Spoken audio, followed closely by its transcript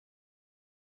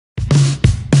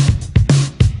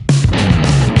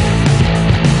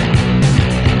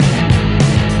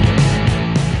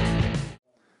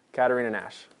Katerina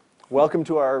Nash. Welcome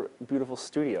to our beautiful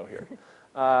studio here.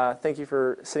 Thank you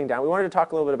for sitting down. We wanted to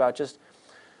talk a little bit about just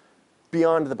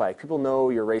beyond the bike. People know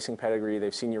your racing pedigree.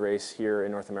 They've seen you race here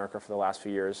in North America for the last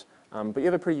few years. But you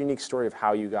have a pretty unique story of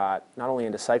how you got not only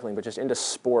into cycling, but just into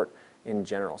sport in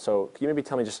general. So can you maybe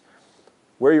tell me just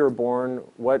where you were born,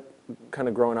 what kind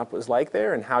of growing up was like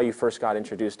there, and how you first got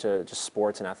introduced to just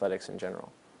sports and athletics in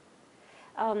general?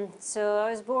 So I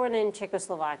was born in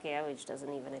Czechoslovakia, which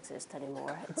doesn't even exist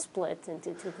anymore. It's split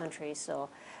into two countries. So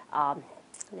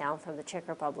now I'm from the Czech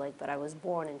Republic, but I was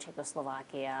born in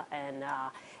Czechoslovakia, and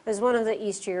it was one of the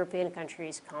East European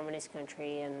countries, communist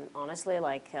country. And honestly,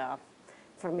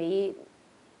 for me,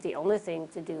 the only thing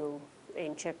to do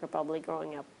in Czech Republic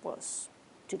growing up was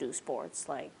to do sports.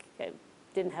 I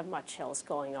didn't have much else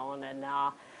going on, and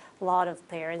a lot of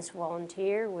parents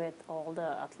volunteer with all the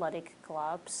athletic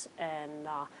clubs, and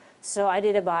so I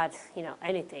did about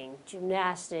anything: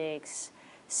 gymnastics,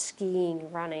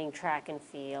 skiing, running, track and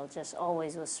field. Just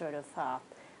always was sort of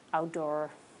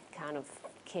outdoor kind of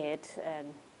kid,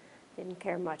 and didn't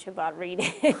care much about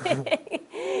reading.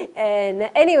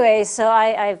 And anyway, so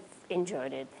I've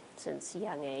enjoyed it since a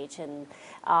young age, and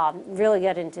really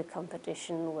got into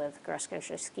competition with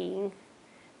cross-country skiing,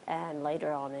 and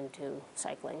later on into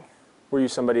cycling. Were you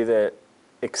somebody that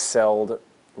excelled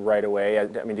right away? I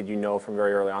mean, did you know from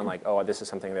very early on, like, oh, this is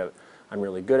something that I'm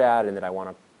really good at and that I want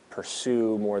to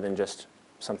pursue more than just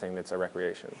something that's a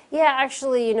recreation? Yeah,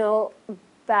 actually,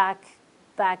 back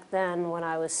then when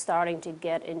I was starting to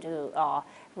get into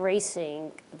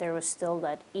racing, there was still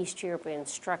that East European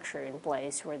structure in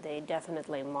place where they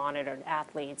definitely monitored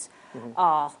athletes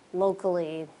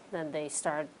locally. Then they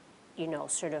start,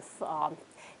 sort of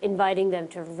inviting them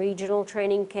to regional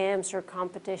training camps or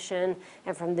competition,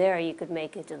 and from there you could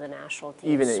make it to the national team.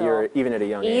 Even at a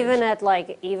young age.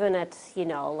 Even at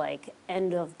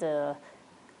end of the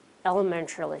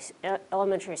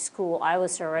elementary school, I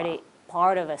was already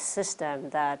part of a system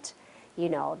that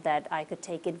that I could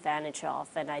take advantage of,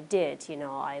 and I did.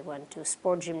 I went to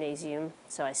sport gymnasium,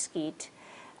 so I skied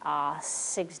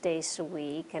 6 days a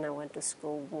week, and I went to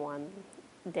school 1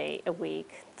 day a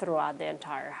week throughout the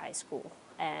entire high school.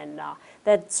 And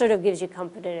that sort of gives you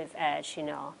competitive edge,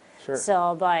 Sure.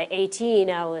 So by 18,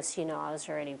 I was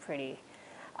already pretty,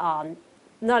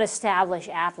 not established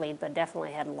athlete, but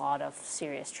definitely had a lot of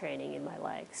serious training in my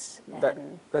legs.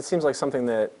 That seems like something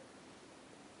that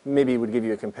maybe would give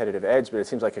you a competitive edge, but it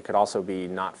seems like it could also be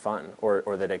not fun,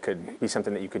 or that it could be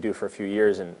something that you could do for a few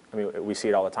years. And I mean, we see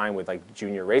it all the time with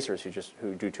junior racers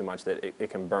who do too much, that it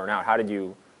can burn out. How did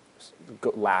you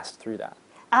last through that?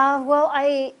 Well,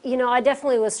 I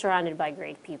definitely was surrounded by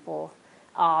great people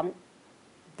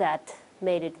that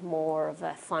made it more of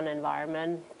a fun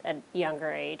environment at a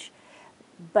younger age.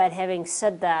 But having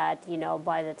said that,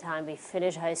 by the time we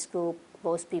finished high school,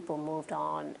 most people moved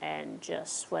on and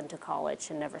just went to college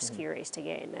and never ski raced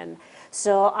again. And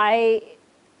so I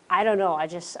don't know,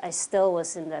 I still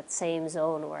was in that same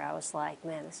zone where I was like,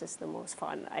 man, this is the most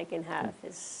fun I can have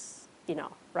is,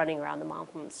 running around the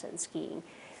mountains and skiing.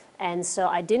 And so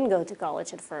I didn't go to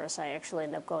college at first. I actually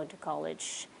ended up going to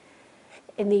college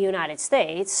in the United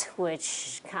States,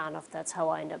 which that's how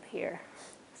I ended up here.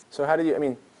 So how did you, I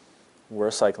mean, we're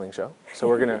a cycling show, so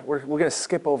we're gonna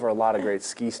skip over a lot of great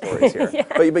ski stories here. Yeah.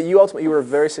 But you were a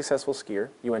very successful skier.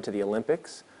 You went to the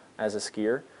Olympics as a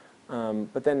skier.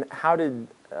 But then how did,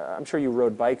 I'm sure you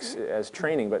rode bikes as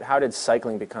training, but how did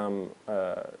cycling become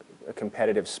a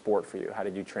competitive sport for you? How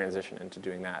did you transition into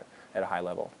doing that at a high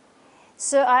level?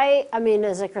 So I mean,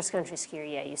 as a cross-country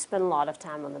skier, yeah, you spend a lot of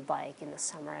time on the bike in the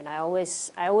summer, and I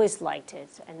always liked it.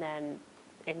 And then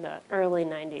in the early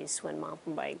 90s, when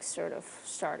mountain bikes sort of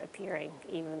started appearing,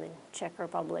 even in Czech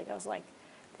Republic, I was like,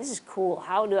 this is cool.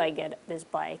 How do I get this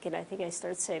bike? And I think I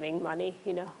started saving money,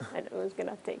 and it was going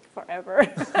to take forever.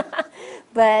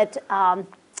 But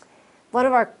one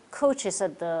of our coaches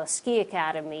at the ski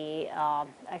academy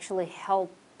actually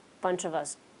helped a bunch of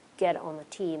us get on the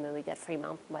team, and we got free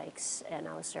mountain bikes, and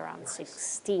I was around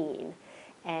 16.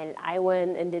 And I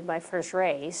went and did my first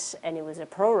race, and it was a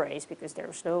pro race because there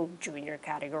was no junior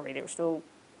category, there was no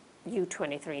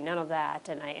U23, none of that.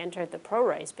 And I entered the pro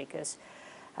race because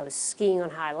I was skiing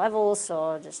on high levels,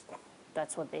 so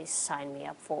that's what they signed me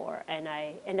up for. And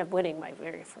I ended up winning my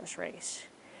very first race.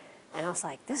 And I was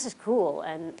like, this is cool.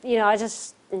 And, I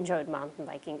just enjoyed mountain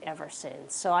biking ever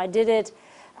since. So I did it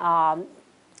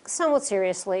somewhat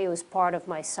seriously. It was part of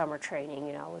my summer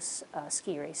training. I was a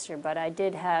ski racer, but I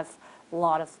did have a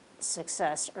lot of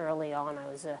success early on. I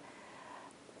was a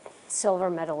silver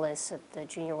medalist at the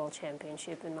Junior World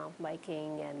Championship in mountain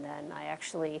biking, and then I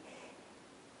actually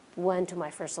went to my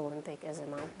first Olympic as a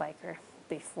mountain biker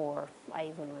before I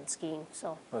even went skiing.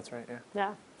 So That's right, yeah.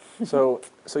 yeah. So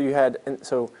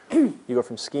you go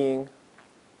from skiing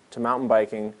to mountain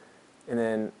biking, and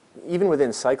then even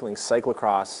within cycling,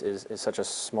 cyclocross is such a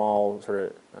small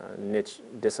sort of niche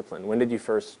discipline. When did you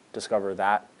first discover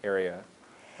that area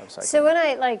of cycling? So when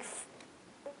I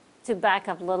to back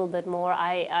up a little bit more,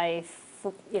 I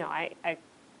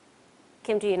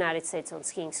came to the United States on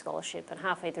skiing scholarship, and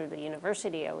halfway through the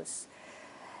university, I was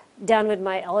done with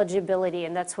my eligibility,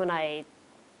 and that's when I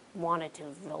wanted to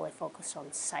really focus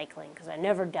on cycling, because I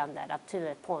never done that. Up to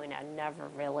that point, I never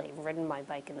really ridden my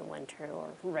bike in the winter or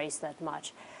raced that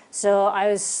much. So I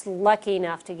was lucky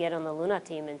enough to get on the Luna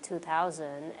team in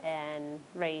 2000 and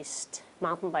raced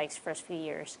mountain bikes first few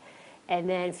years. And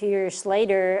then a few years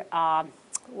later,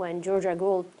 when Georgia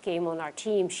Gould came on our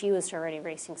team, she was already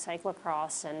racing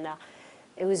cyclocross, and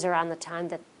it was around the time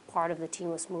that part of the team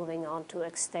was moving on to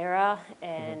Xterra,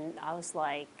 and I was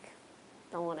like,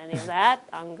 don't want any of that.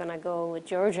 I'm gonna go with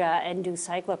Georgia and do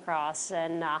cyclocross.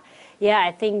 And yeah,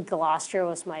 I think Gloucester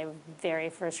was my very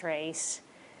first race,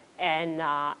 and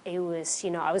it was,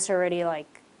 I was already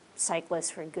like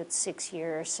cyclist for a good 6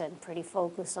 years and pretty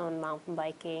focused on mountain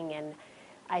biking. And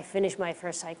I finished my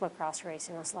first cyclocross race,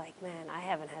 and I was like, man, I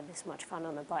haven't had this much fun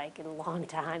on the bike in a long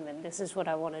time, and this is what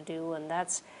I want to do. And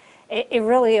it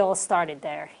really all started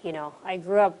there. I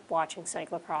grew up watching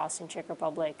cyclocross in Czech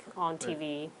Republic on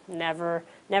TV. Never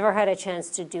had a chance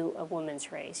to do a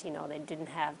women's race. They didn't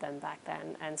have them back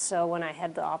then. And so when I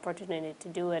had the opportunity to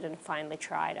do it and finally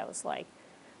tried, I was like,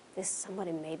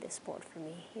 somebody made this sport for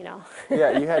me.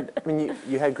 Yeah,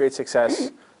 you had great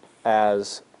success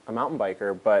as a mountain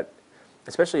biker, but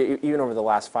especially even over the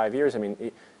last 5 years,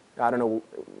 I don't know,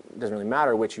 it doesn't really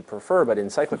matter which you prefer, but in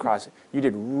cyclocross, you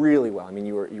did really well.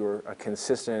 You were a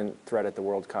consistent threat at the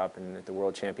World Cup and at the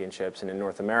World Championships, and in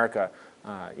North America,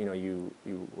 you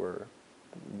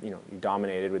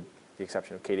dominated, with the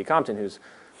exception of Katie Compton,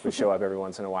 would show up every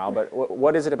once in a while. But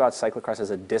what is it about cyclocross as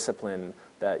a discipline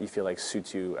that you feel like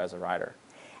suits you as a rider?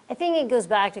 I think it goes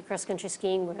back to cross-country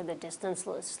skiing, where the distance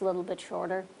is a little bit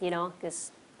shorter,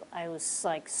 because I was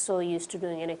like so used to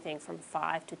doing anything from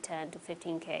 5 to 10 to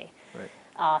 15K. Right.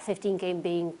 15K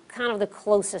being kind of the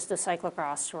closest to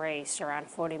cyclocross race, around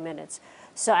 40 minutes.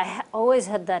 So I always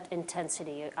had that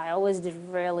intensity. I always did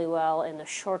really well in the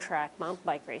short track mountain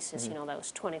bike races. That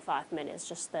was 25 minutes,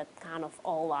 just that kind of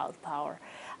all-out power.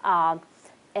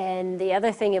 And the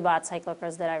other thing about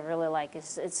cyclocross that I really like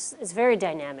is it's very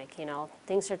dynamic.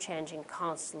 Things are changing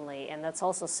constantly, and that's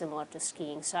also similar to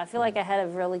skiing. So I feel like I had a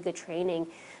really good training,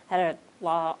 had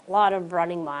a lot of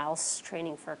running miles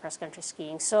training for cross-country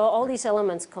skiing. So all these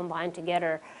elements combined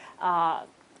together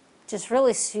just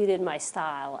really suited my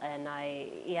style. And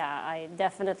I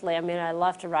definitely, I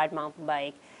love to ride mountain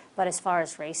bike, but as far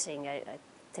as racing, I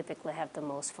typically have the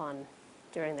most fun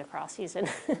during the cross season.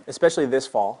 Especially this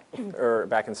fall, or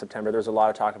back in September, there's a lot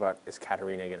of talk about, is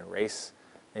Katerina going to race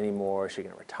anymore? Is she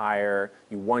going to retire?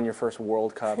 You won your first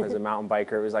World Cup as a mountain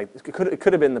biker. It was like, it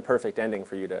could have been the perfect ending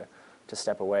for you to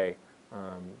step away.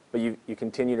 But you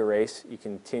continue to race, you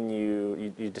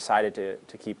decided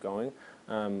to keep going.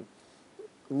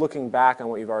 Looking back on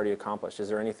what you've already accomplished, is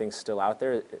there anything still out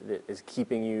there that is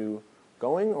keeping you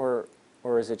going, or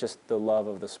is it just the love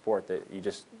of the sport that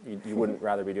you wouldn't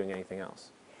rather be doing anything else?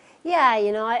 Yeah,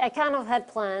 I kind of had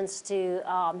plans to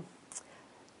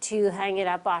hang it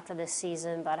up after this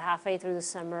season, but halfway through the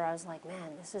summer, I was like,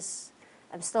 man,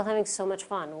 I'm still having so much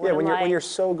fun. When you're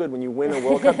so good, when you win a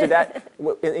World Cup, did that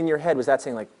in your head, was that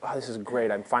saying like, oh, this is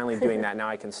great, I'm finally doing that, now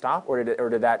I can stop, or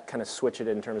did that kind of switch it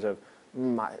in terms of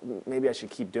maybe I should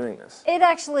keep doing this? It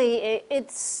actually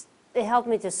it helped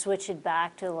me to switch it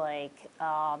back to like.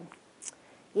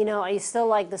 I still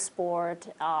like the sport.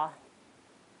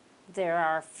 There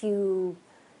are a few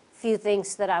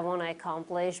things that I want to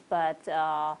accomplish, but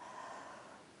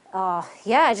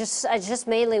I just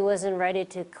mainly wasn't ready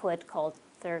to quit cold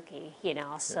turkey,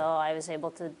 So I was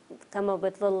able to come up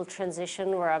with a little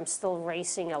transition where I'm still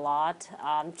racing a lot,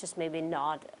 just maybe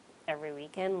not every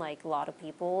weekend like a lot of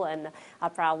people, and I'll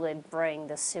probably bring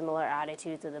the similar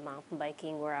attitude to the mountain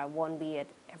biking, where I won't be at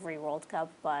every World Cup,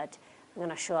 but I'm going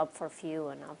to show up for a few,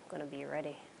 and I'm going to be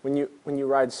ready. When you're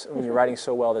riding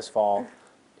so well this fall,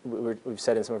 we've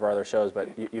said in some of our other shows, but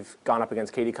you've gone up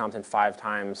against Katie Compton 5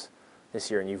 times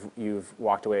this year, and you've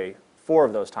walked away 4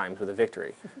 of those times with a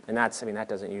victory, and that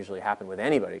doesn't usually happen with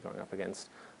anybody going up against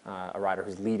a rider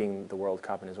who's leading the World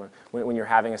Cup and is when you're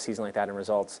having a season like that in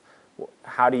results.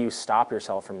 How do you stop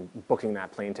yourself from booking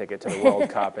that plane ticket to the World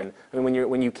Cup? And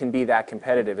when you can be that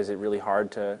competitive, is it really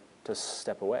hard to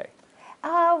step away?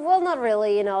 Well, not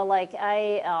really. You know, like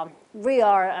we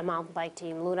are a mountain bike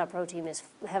team. Luna Pro Team is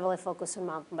heavily focused on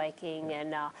mountain biking,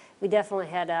 and we definitely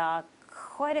had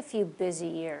quite a few busy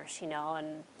years. You know,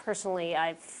 and personally,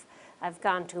 I've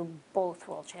gone to both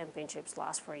World Championships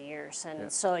last 4 years,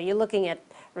 and so you're looking at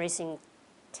racing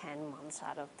 10 months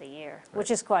out of the year, which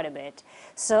is quite a bit.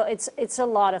 So it's a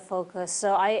lot of focus.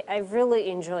 So I really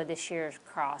enjoyed this year's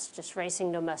cross, just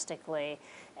racing domestically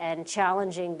and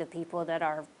challenging the people that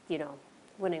are, you know,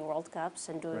 winning World Cups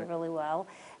and doing really well.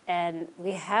 And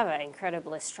we have an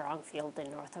incredibly strong field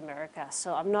in North America.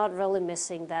 So I'm not really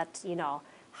missing that, you know,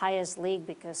 highest league,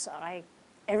 because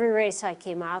every race I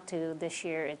came out to this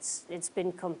year, it's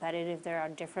been competitive. There are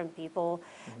different people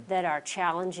that are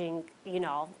challenging, you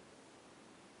know,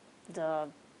 the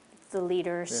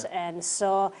leaders, and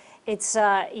so it's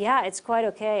it's quite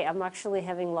okay. I'm actually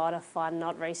having a lot of fun,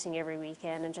 not racing every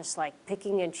weekend, and just like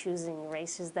picking and choosing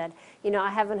races that, you know, I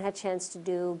haven't had a chance to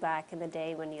do back in the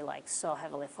day when you like so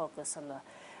heavily focus on the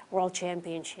World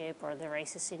Championship or the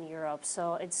races in Europe.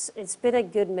 So it's been a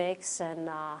good mix, and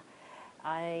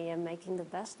I am making the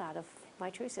best out of my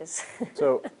choices.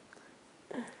 So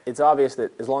it's obvious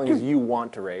that as long as you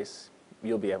want to race,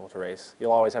 you'll be able to race.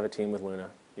 You'll always have a team with Luna.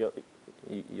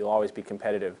 You'll always be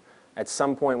competitive. At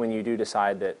some point when you do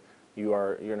decide that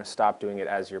you're going to stop doing it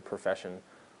as your profession,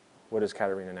 what does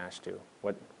Katerina Nash do?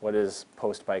 What does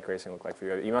post-bike racing look like for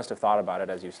you? You must have thought about it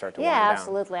as you start to wind down. Yeah,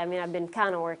 absolutely. I mean, I've been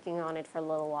kind of working on it for a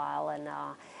little while, and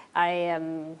I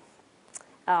am.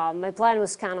 My plan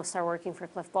was kind of start working for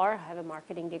Cliff Bar. I have a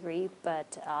marketing degree,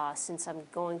 but since I'm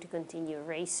going to continue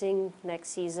racing next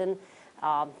season,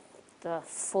 the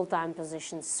full-time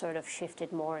positions sort of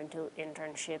shifted more into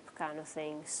internship kind of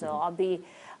thing. So I'll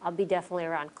be definitely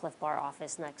around Cliff Bar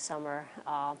office next summer,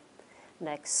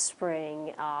 next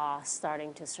spring,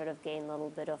 starting to sort of gain a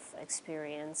little bit of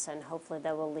experience, and hopefully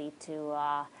that will lead to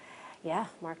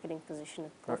marketing position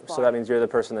at Cliff Bar. So that means you're the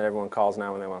person that everyone calls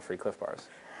now when they want free Cliff Bars.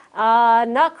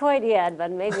 Not quite yet,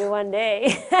 but maybe one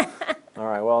day. All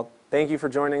right, well, thank you for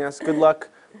joining us. Good luck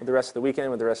with the rest of the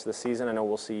weekend, with the rest of the season. I know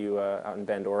we'll see you out in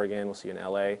Bend, Oregon. We'll see you in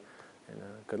LA, and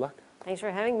good luck. Thanks for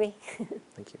having me.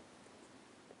 Thank you.